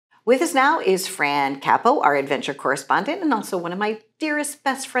With us now is Fran Capo, our adventure correspondent, and also one of my dearest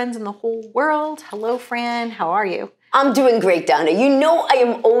best friends in the whole world. Hello, Fran. How are you? I'm doing great, Donna. You know I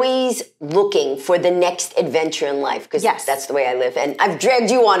am always looking for the next adventure in life because that's the way I live. And I've dragged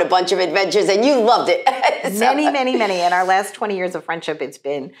you on a bunch of adventures and you loved it. Many. In our last 20 years of friendship, it's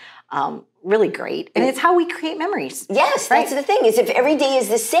been really great. And it's how we create memories. Yes, right? That's the thing, is if every day is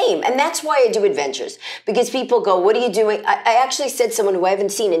the same. And that's why I do adventures. Because people go, what are you doing? I actually said to someone who I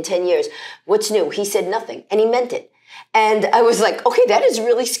haven't seen in 10 years, what's new? He said nothing. And he meant it. And I was like, okay, that is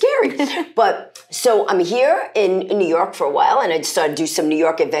really scary. But so I'm here in New York for a while, and I started to do some New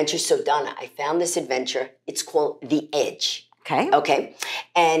York adventures. So Donna, I found this adventure. It's called The Edge. Okay.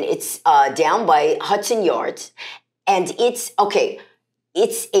 And it's down by Hudson Yards. And it's a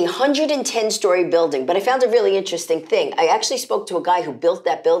 110-story building, but I found a really interesting thing. I actually spoke to a guy who built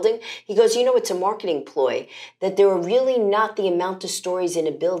that building. He goes, you know, it's a marketing ploy, that there are really not the amount of stories in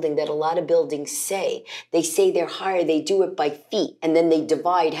a building that a lot of buildings say. They say they're higher, they do it by feet, and then they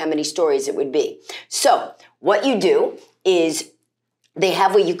divide how many stories it would be. So what you do is they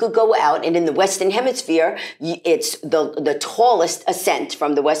have where you could go out, and in the Western Hemisphere, it's the tallest ascent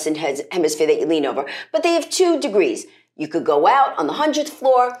from the Western Hemisphere that you lean over, but they have 2 degrees. You could go out on the 100th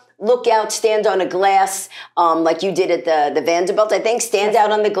floor, look out, stand on a glass, like you did at the Vanderbilt, I think. Stand out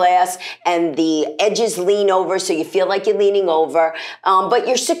on the glass, and the edges lean over, so you feel like you're leaning over, but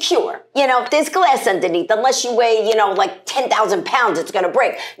you're secure. You know, there's glass underneath. Unless you weigh, you know, like 10,000 pounds, it's going to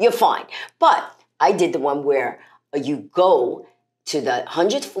break. You're fine. But I did the one where you go to the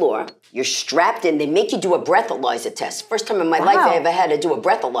 100th floor, you're strapped in, they make you do a breathalyzer test. First time in my life I ever had to do a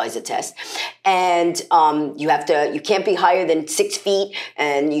breathalyzer test. And you can't be higher than 6 feet,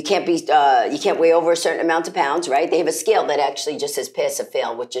 and you can't weigh over a certain amount of pounds, right? They have a scale that actually just says pass or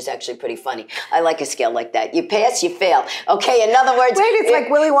fail, which is actually pretty funny. I like a scale like that. You pass, you fail. Okay, in other words. Wait, it's like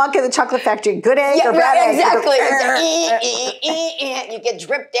Willy Wonka and the Chocolate Factory. Good egg or bad egg? Exactly. You get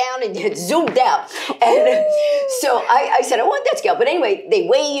dripped down and you get zoomed out. And so I said, I want that scale. But anyway, they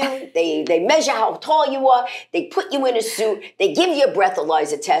weigh you, they measure how tall you are, they put you in a suit, they give you a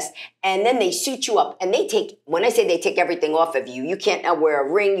breathalyzer test, and then they suit you up. And when I say they take everything off of you, you can't now wear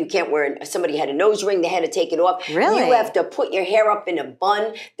a ring, you can't somebody had a nose ring, they had to take it off. Really? You have to put your hair up in a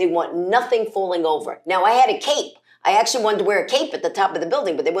bun. They want nothing falling over. Now, I had a cape. I actually wanted to wear a cape at the top of the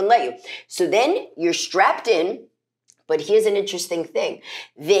building, but they wouldn't let you. So then you're strapped in. But here's an interesting thing.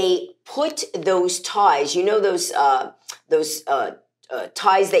 They put those ties, you know those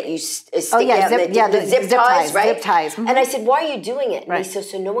ties that you stick out, the zip ties, right? Zip ties. Mm-hmm. And I said, why are you doing it? And he said,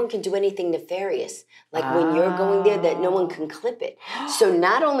 so no one can do anything nefarious. Like when you're going there, that no one can clip it. So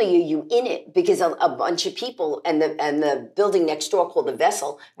not only are you in it, because a bunch of people and the building next door called the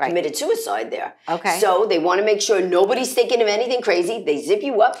Vessel committed suicide there. Okay. So they want to make sure nobody's thinking of anything crazy. They zip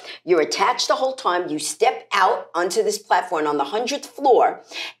you up. You're attached the whole time. You step out onto this platform on the 100th floor,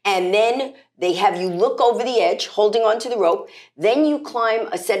 and then they have you look over the edge, holding onto the rope. Then you climb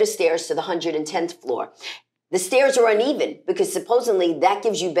a set of stairs to the 110th floor. The stairs are uneven because supposedly that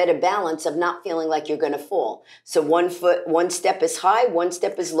gives you better balance of not feeling like you're going to fall. So one step is high, one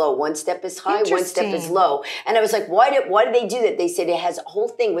step is low, one step is high, one step is low. And I was like, why do they do that? They said it has a whole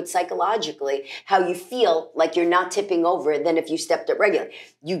thing with psychologically how you feel like you're not tipping over than if you stepped up regularly.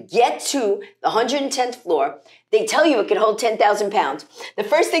 You get to the 110th floor. They tell you it can hold 10,000 pounds. The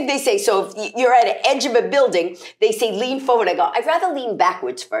first thing they say, so if you're at the edge of a building, they say lean forward. I go, I'd rather lean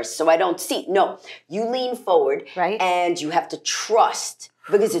backwards first so I don't see. No, you lean forward and you have to trust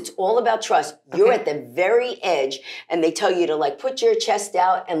because it's all about trust. You're at the very edge and they tell you to like put your chest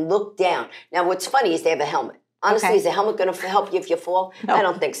out and look down. Now, what's funny is they have a helmet. Honestly, is the helmet going to help you if you fall? No. I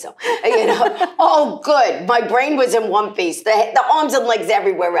don't think so. You know, oh, good. My brain was in one piece. The arms and legs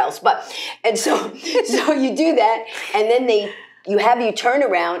everywhere else. So you do that, and then you turn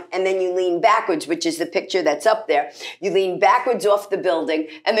around, and then you lean backwards, which is the picture that's up there. You lean backwards off the building,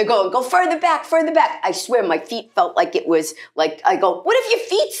 and they're going, go further back, further back. I swear my feet felt like it was like, I go, what if your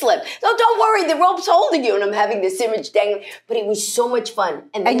feet slip? No, don't worry, the rope's holding you. And I'm having this image dangling. But it was so much fun.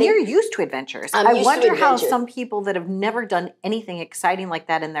 And you're used to adventures. I wonder how some people that have never done anything exciting like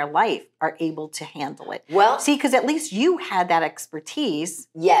that in their life are able to handle it. Well, see, because at least you had that expertise.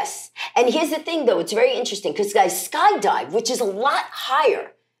 Yes. And here's the thing, though. It's very interesting because guys skydive, which is a lot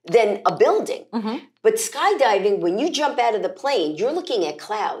higher than a building. Mm-hmm. But skydiving, when you jump out of the plane, you're looking at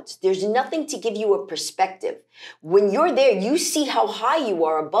clouds. There's nothing to give you a perspective. When you're there, you see how high you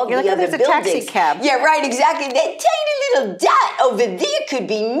are above the other buildings. There's a taxi cab. Yeah, right, exactly. That tiny little dot over there could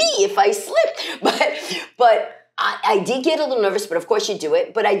be me if I slipped. But I did get a little nervous, but of course you do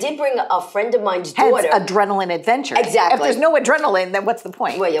it. But I did bring a friend of mine's daughter. Adrenaline adventure. Exactly. If there's no adrenaline, then what's the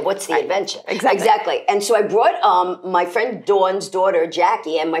point? Well, yeah, what's the adventure? Exactly. And so I brought my friend Dawn's daughter,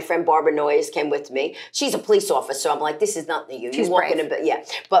 Jackie, and my friend Barbara Noyes came with me. She's a police officer, so I'm like, this is nothing to you. She's you walk brave. in a bit, yeah.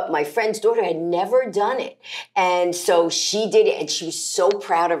 But my friend's daughter had never done it. And so she did it, and she was so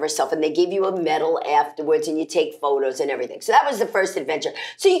proud of herself. And they gave you a medal afterwards, and you take photos and everything. So that was the first adventure.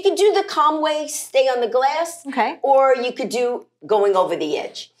 So you could do the calm way, stay on the glass. Okay. Or you could do going over the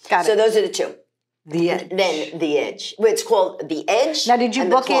edge. Got it. So those are the two. The edge. Then the edge. It's called the edge. Now, did you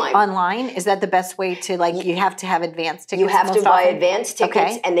and book the it climb. online? Is that the best way to, like, you have to have advance tickets? You have to most buy often? advance tickets,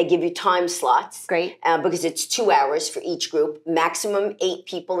 Okay. and they give you time slots. Great. Because it's 2 hours for each group, maximum 8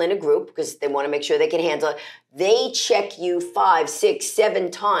 people in a group, because they want to make sure they can handle it. They check you 5, 6,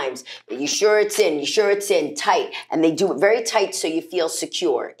 7 times. Are you sure it's in? You sure it's in? Tight. And they do it very tight so you feel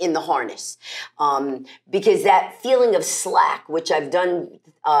secure in the harness. Because that feeling of slack, which I've done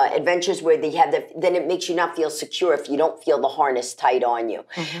adventures where they have that, then it makes you not feel secure if you don't feel the harness tight on you.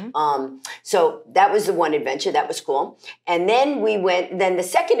 Mm-hmm. So that was the one adventure. That was cool. And then then the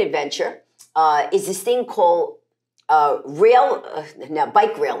second adventure is this thing called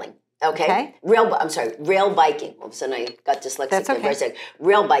bike railing. Okay. Rail biking. All of a sudden I got dyslexic That's there for a okay. second.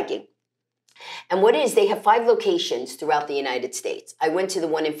 Rail biking. And what it is, they have 5 locations throughout the United States. I went to the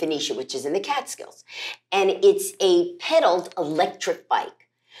one in Phoenicia, which is in the Catskills. And it's a pedaled electric bike.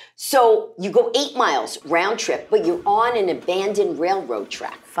 So you go 8 miles round trip, but you're on an abandoned railroad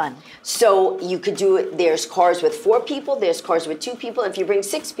track. Fun. So you could do it. There's cars with 4 people. There's cars with 2 people. If you bring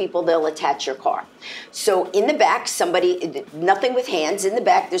 6 people, they'll attach your car. So in the back, nothing with hands. In the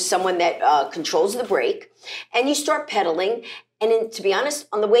back, there's someone that controls the brake. And you start pedaling. And then, to be honest,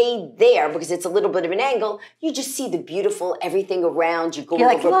 on the way there, because it's a little bit of an angle, you just see the beautiful everything around. You go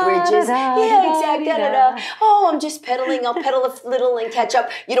You're over like, bridges. da-da-da-da-da. Exactly. Da-da-da. Oh, I'm just pedaling. I'll pedal a little and catch up.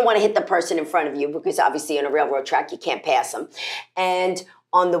 You don't want to hit the person in front of you because obviously on a railroad track, you can't pass them. And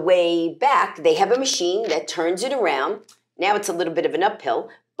on the way back, they have a machine that turns it around. Now it's a little bit of an uphill.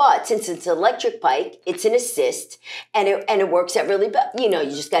 But since it's an electric bike, it's an assist, and it works out really well. You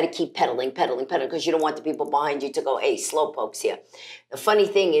just got to keep pedaling, because you don't want the people behind you to go, hey, slow pokes here. The funny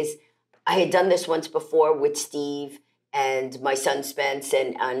thing is, I had done this once before with Steve and my son Spence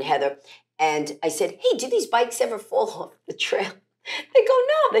and Heather, and I said, hey, do these bikes ever fall off the trail? They go,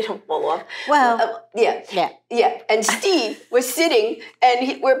 no, they don't fall off. Well, yeah. And Steve was sitting,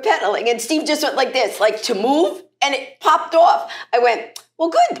 and we're pedaling, and Steve just went like this, like to move, and it popped off. I went, well,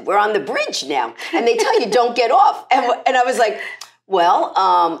 good, we're on the bridge now. And they tell you don't get off. And I was like,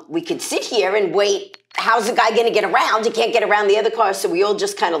 well, we could sit here and wait. How's the guy going to get around? He can't get around the other car. So we all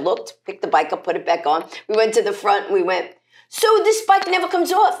just kind of looked, picked the bike up, put it back on. We went to the front and we went, so this bike never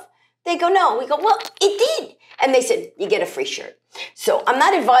comes off. They go, no. We go, well, it did. And they said, you get a free shirt. So I'm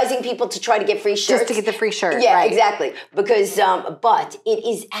not advising people to try to get free shirts. Just to get the free shirt. Yeah, right. Exactly. Because, but it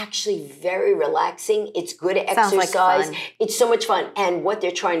is actually very relaxing. It's good Sounds exercise. like fun. It's so much fun. And what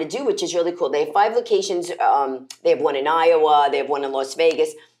they're trying to do, which is really cool, they have 5 locations. They have one in Iowa. They have one in Las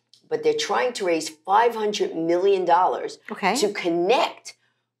Vegas. But they're trying to raise $500 million to connect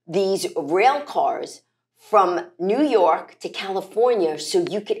these rail cars from New York to California so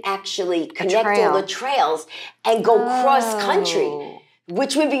you could actually connect all the trails and go cross-country.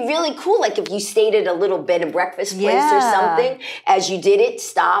 Which would be really cool, like if you stayed at a little bed and breakfast place or something, as you did it,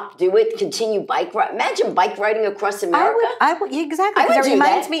 stop, do it, continue bike ride. Imagine bike riding across America. I would exactly. I would Because do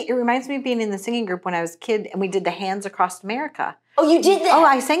it reminds me of being in the singing group when I was a kid, and we did the Hands Across America. Oh, you did that? Oh,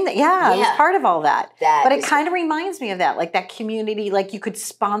 I sang that. Yeah, I was part of all that. But it kind of reminds me of that, like that community, like you could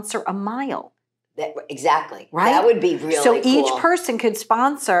sponsor a mile. Exactly. Right? That would be really cool. So each person could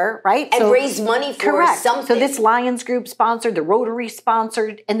sponsor, right? And raise money for something. So this Lions group sponsored, the Rotary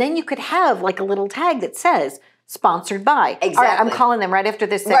sponsored, and then you could have like a little tag that says, sponsored by. Exactly. All right, I'm calling them right after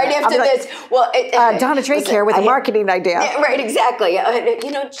this segment. Right after this. Well, Donna Drake here with a marketing idea. Yeah, right, exactly.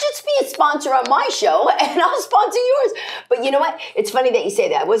 Just be a sponsor on my show and I'll sponsor yours. But you know what? It's funny that you say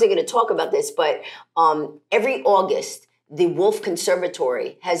that. I wasn't going to talk about this, but every August, the Wolf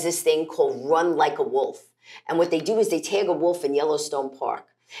Conservatory has this thing called Run Like a Wolf. And what they do is they tag a wolf in Yellowstone Park.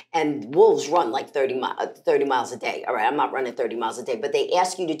 And wolves run like 30 miles a day. All right, I'm not running 30 miles a day, but they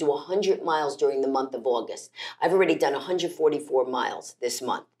ask you to do 100 miles during the month of August. I've already done 144 miles this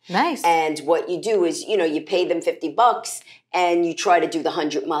month. Nice. And what you do is, you pay them $50 and you try to do the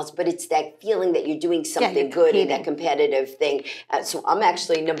 100 miles, but it's that feeling that you're doing something good in that competitive thing. So I'm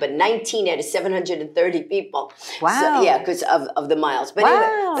actually number 19 out of 730 people. Wow. So, yeah, because of the miles. But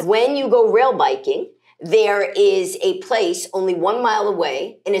anyway, when you go rail biking, there is a place only 1 mile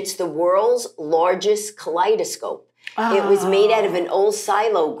away, and it's the world's largest kaleidoscope. It was made out of an old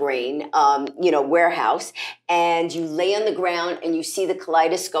silo grain, warehouse, and you lay on the ground and you see the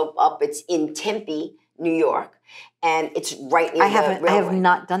kaleidoscope up. It's in Tempe, New York, and it's right near the railway. I have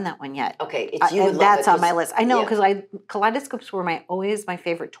not done that one yet. Okay, that's on my list. I know, because kaleidoscopes were always my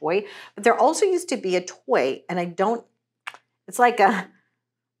favorite toy, but there also used to be a toy, and it's like a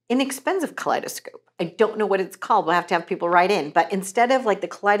inexpensive kaleidoscope. I don't know what it's called. We'll have to have people write in. But instead of like the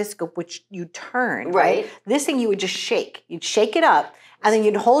kaleidoscope, which you turn, right? This thing you would just shake. You'd shake it up, and then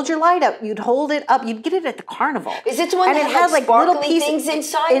you'd hold your light up. You'd hold it up. You'd get it at the carnival. Is it the one that has like little things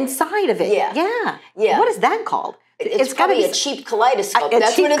inside? Inside of it. Yeah. What is that called? It's probably a cheap kaleidoscope.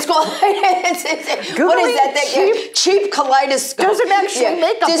 That's what it's called. What is that thing? Cheap kaleidoscope. Doesn't actually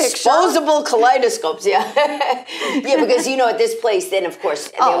make a disposable kaleidoscopes. Yeah, because at this place, then of course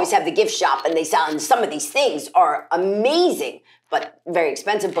they always have the gift shop, and they sell. And some of these things are amazing, but very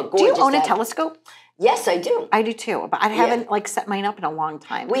expensive, but gorgeous. Do you own a telescope? Yes, I do. I do too, but I haven't set mine up in a long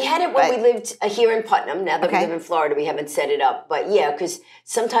time. We had it when we lived here in Putnam. Now that we live in Florida, we haven't set it up. But because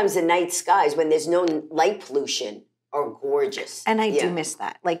sometimes the night skies, when there's no light pollution, are gorgeous. And I do miss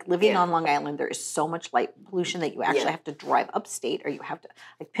that. Like living on Long Island, there is so much light pollution that you actually have to drive upstate, or you have to,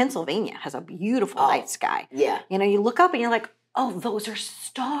 Pennsylvania has a beautiful night sky. Yeah. You look up and you're like, oh, those are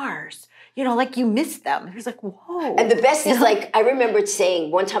stars. You miss them. It's like, whoa. And the best is I remember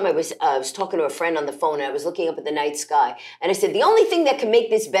saying one time I was talking to a friend on the phone, and I was looking up at the night sky, and I said, the only thing that can make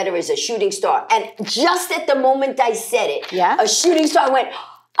this better is a shooting star. And just at the moment I said it, a shooting star went,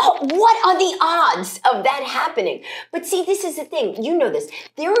 oh, what are the odds of that happening? But see, this is the thing. You know this.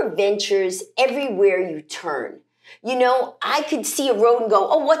 There are adventures everywhere you turn. I could see a road and go,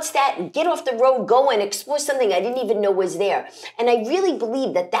 oh, what's that? And get off the road, go and explore something I didn't even know was there. And I really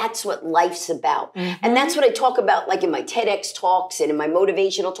believe that that's what life's about. Mm-hmm. And that's what I talk about, in my TEDx talks and in my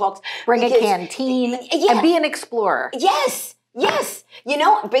motivational talks. Bring a canteen and be an explorer. Yes. Yes,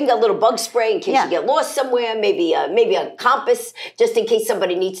 bring a little bug spray in case you get lost somewhere. Maybe a compass just in case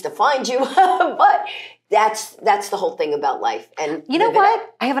somebody needs to find you. But that's the whole thing about life. And you know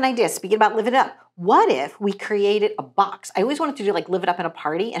what? I have an idea. Speaking about live it up, what if we created a box? I always wanted to do live it up in a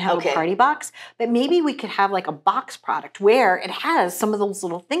party and have a party box, but maybe we could have a box product where it has some of those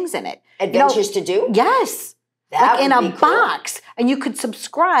little things in it. Adventures to do? Yes. That in a cool box, and you could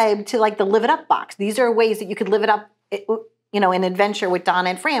subscribe to the Live It Up box. These are ways that you could live it up. An adventure with Donna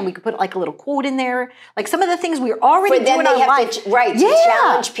and Fran, we could put a little quote in there. Some of the things we're already doing in our life. To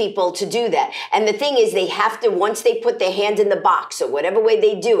challenge people to do that. And the thing is, they have to, once they put their hand in the box or whatever way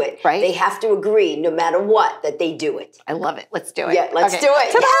they do it, they have to agree, no matter what, that they do it. I love it. Let's do it. Yeah, let's do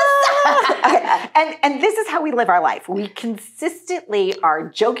it. Yes. And this is how we live our life. We consistently are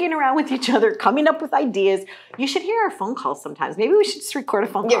joking around with each other, coming up with ideas. You should hear our phone calls sometimes. Maybe we should just record a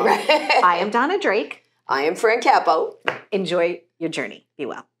phone call. I am Donna Drake. I am Fran Capo. Enjoy your journey. Be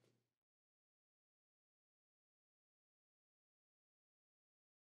well.